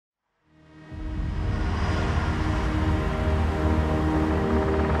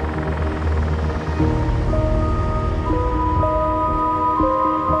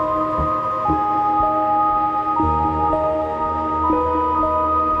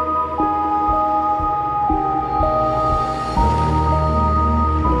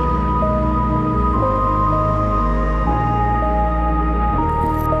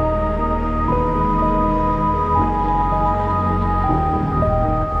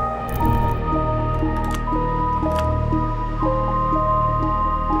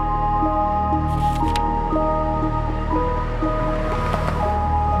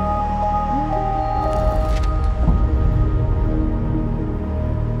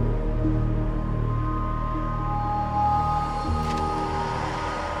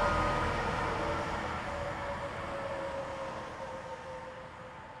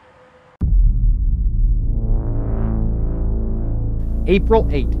April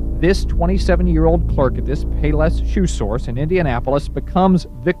 8, this 27-year-old clerk at this Payless shoe source in Indianapolis becomes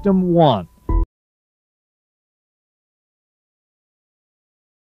victim 1.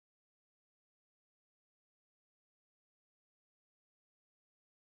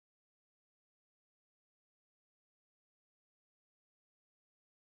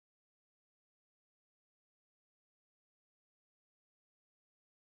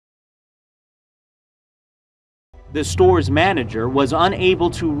 The store's manager was unable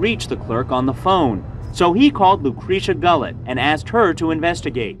to reach the clerk on the phone, so he called Lucretia Gullett and asked her to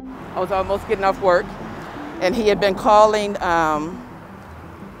investigate. I was almost getting off work, and he had been calling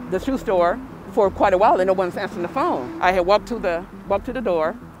the shoe store for quite a while, and no one was answering the phone. I had walked to the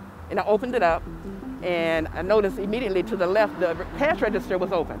door, and I opened it up, and I noticed immediately to the left the cash register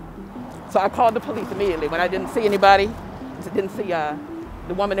was open. So I called the police immediately. When I didn't see anybody, didn't see the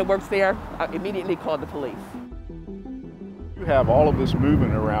woman that works there, I immediately called the police. You have all of this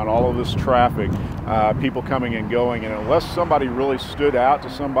movement around, all of this traffic, people coming and going, and unless somebody really stood out to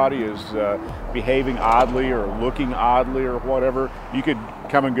somebody as behaving oddly or looking oddly or whatever, you could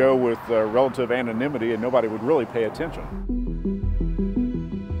come and go with relative anonymity and nobody would really pay attention.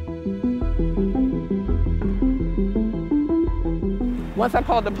 Once I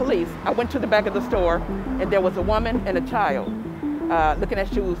called the police, I went to the back of the store, and there was a woman and a child looking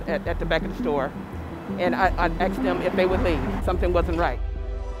at shoes at the back of the store. And I asked them if they would leave. Something wasn't right.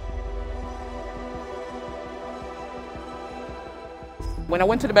 When I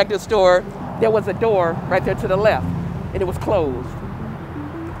went to the back of the store, there was a door right there to the left, and it was closed.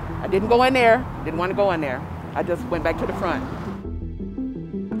 I didn't go in there, didn't want to go in there. I just went back to the front.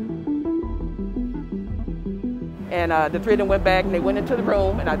 And the three of them went back, and they went into the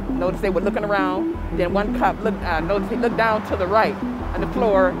room, and I noticed they were looking around. Then one cop noticed he looked down to the right on the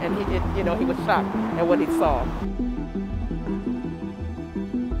floor, and he was shocked at what he saw.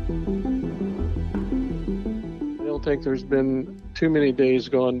 I don't think there's been too many days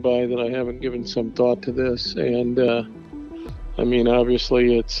gone by that I haven't given some thought to this, and I mean,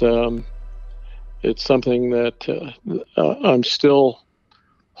 obviously, it's something that I'm still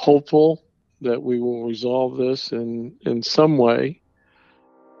hopeful that we will resolve this in some way.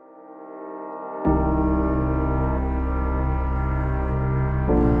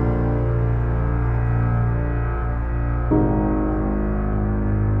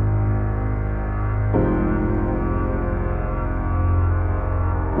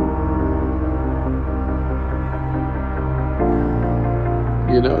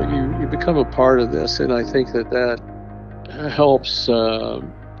 You know, you become a part of this, and I think that helps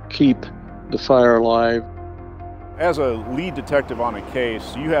keep the fire alive. As a lead detective on a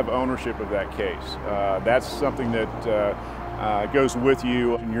case, you have ownership of that case. That's something that goes with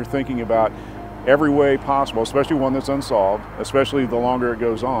you, and you're thinking about every way possible, especially one that's unsolved, especially the longer it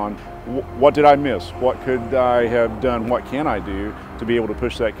goes on. What did I miss? What could I have done? What can I do to be able to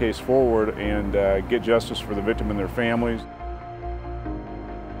push that case forward and get justice for the victim and their families?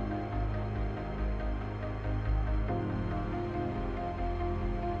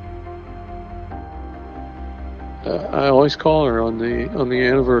 I always call her on the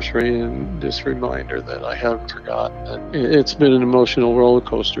anniversary and just remind her that I haven't forgotten. It's been an emotional roller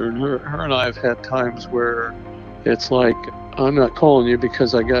coaster, and her and I have had times where it's like, I'm not calling you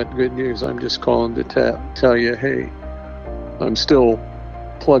because I got good news. I'm just calling to tell you, hey, I'm still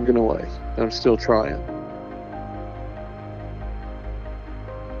plugging away. I'm still trying.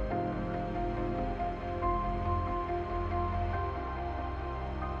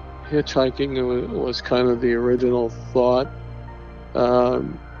 Hitchhiking was kind of the original thought.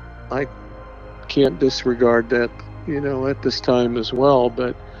 I can't disregard that, at this time as well,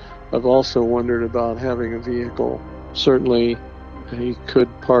 but I've also wondered about having a vehicle. Certainly, he could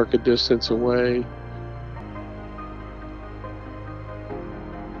park a distance away.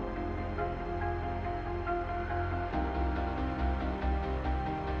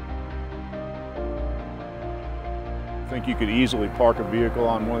 I think you could easily park a vehicle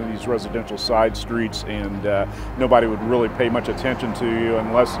on one of these residential side streets and nobody would really pay much attention to you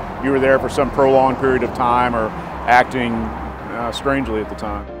unless you were there for some prolonged period of time or acting strangely at the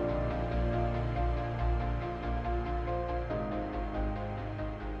time.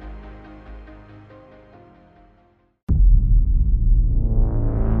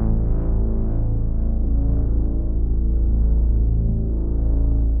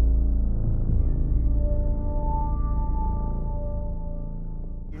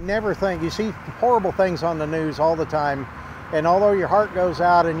 Never think, you see horrible things on the news all the time, and although your heart goes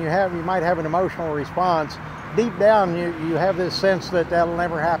out and you might have an emotional response, deep down you have this sense that that'll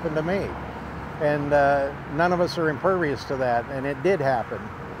never happen to me. And none of us are impervious to that, and it did happen.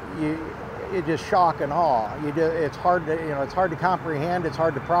 It just shock and awe. It's hard to, it's hard to comprehend. It's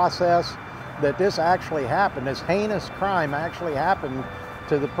hard to process that this actually happened. This heinous crime actually happened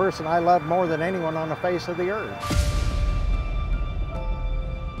to the person I love more than anyone on the face of the earth.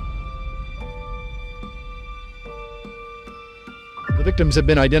 The victims have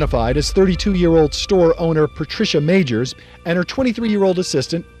been identified as 32-year-old store owner Patricia Majors and her 23-year-old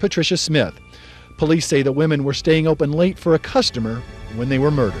assistant Patricia Smith. Police say the women were staying open late for a customer when they were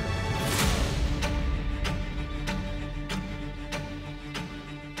murdered.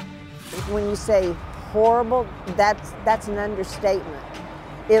 When you say horrible, that's an understatement.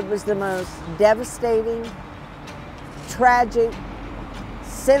 It was the most devastating, tragic,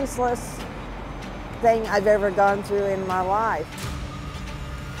 senseless thing I've ever gone through in my life.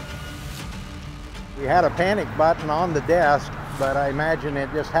 We had a panic button on the desk, but I imagine it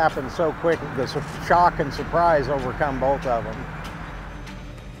just happened so quick. The shock and surprise overcome both of them.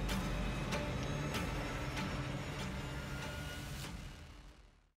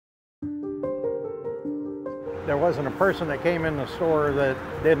 There wasn't a person that came in the store that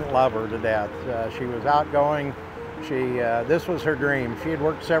didn't love her to death. She was outgoing. This was her dream. She had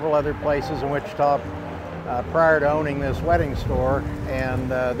worked several other places in Wichita prior to owning this wedding store, and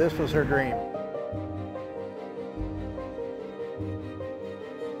this was her dream.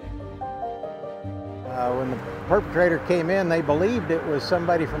 When the perpetrator came in, they believed it was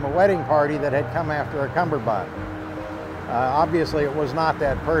somebody from a wedding party that had come after a cummerbund. Obviously, it was not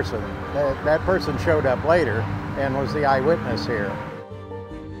that person. That person showed up later and was the eyewitness here.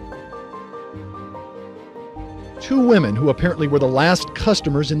 Two women who apparently were the last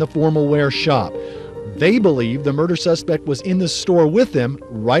customers in the formal wear shop. They believe the murder suspect was in the store with them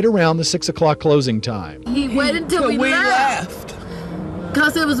right around the 6 o'clock closing time. He waited until we left.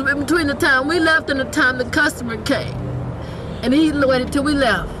 Because it was in between the time we left and the time the customer came. And he waited till we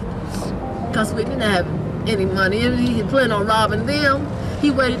left. Because we didn't have any money. If he had planned on robbing them, he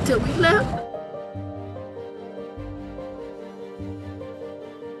waited till we left.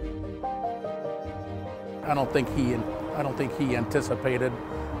 I don't think he anticipated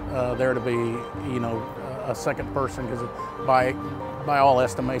there to be, a second person, because by all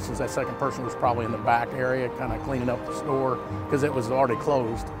estimations, that second person was probably in the back area, kind of cleaning up the store, because it was already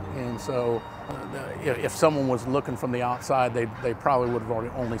closed. And so, if someone was looking from the outside, they probably would have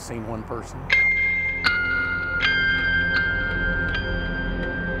already only seen one person.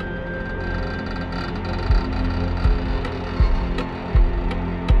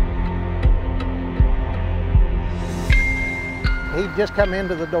 He'd just come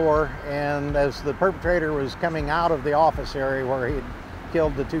into the door, and as the perpetrator was coming out of the office area where he'd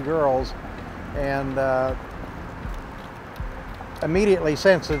killed the two girls, and immediately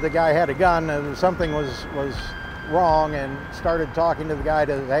sensed that the guy had a gun and something was wrong, and started talking to the guy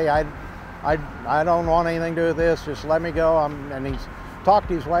to, hey, I don't want anything to do with this, just let me go. And he's talked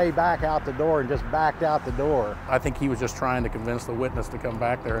his way back out the door and just backed out the door. I think he was just trying to convince the witness to come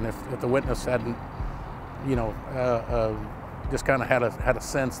back there, and if the witness hadn't, just kind of had a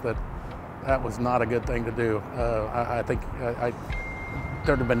sense that that was not a good thing to do, I think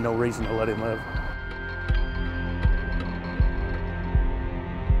there'd have been no reason to let him live.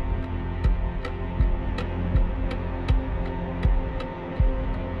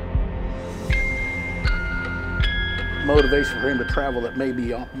 Motivation for him to travel that may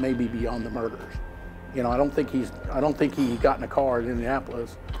be beyond the murders. I don't think he got in a car in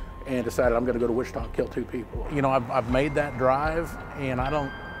Indianapolis and decided, I'm going to go to Wichita and kill two people. I've made that drive, and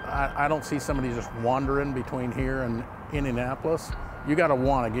I don't see somebody just wandering between here and Indianapolis. You got to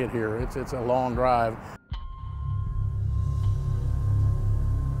want to get here. It's a long drive.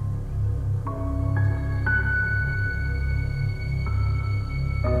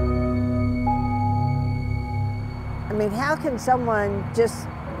 I mean, how can someone just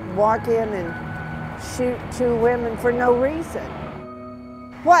walk in and shoot two women for no reason?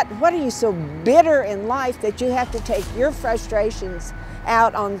 What are you so bitter in life that you have to take your frustrations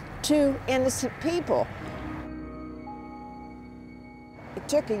out on two innocent people? It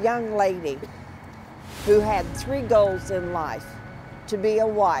took a young lady who had 3 goals in life: to be a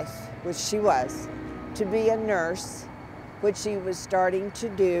wife, which she was, to be a nurse, which she was starting to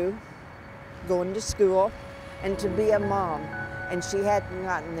do, going to school, and to be a mom, and she hadn't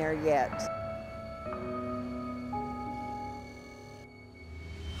gotten there yet.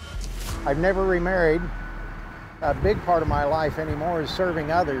 I've never remarried. A big part of my life anymore is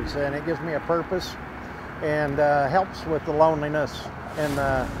serving others, and it gives me a purpose and helps with the loneliness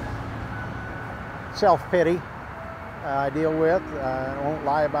and self-pity I deal with. I won't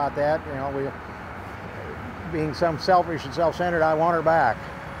lie about that. being some selfish and self-centered, I want her back.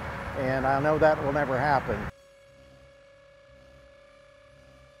 And I know that will never happen.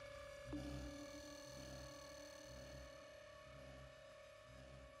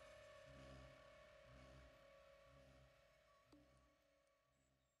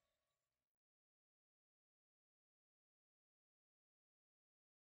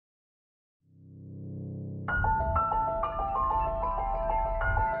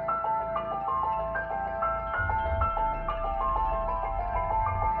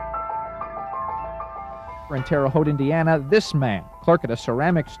 In Terre Haute, Indiana, this man, clerk at a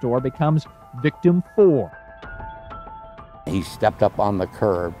ceramic store, becomes victim 4. He stepped up on the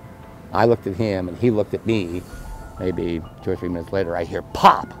curb. I looked at him and he looked at me. Maybe 2 or 3 minutes later, I hear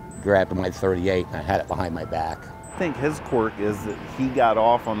pop, grabbed my .38 and I had it behind my back. I think his quirk is that he got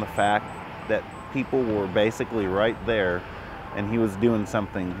off on the fact that people were basically right there and he was doing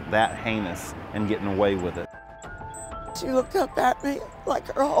something that heinous and getting away with it. She looked up at me like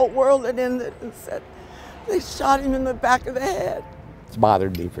her whole world had ended and said, "They shot him in the back of the head." It's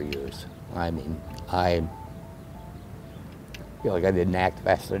bothered me for years. I mean, I feel like I didn't act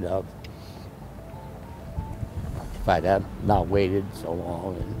fast enough. If I'd have not waited so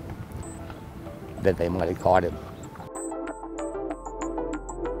long, and that they might have caught him.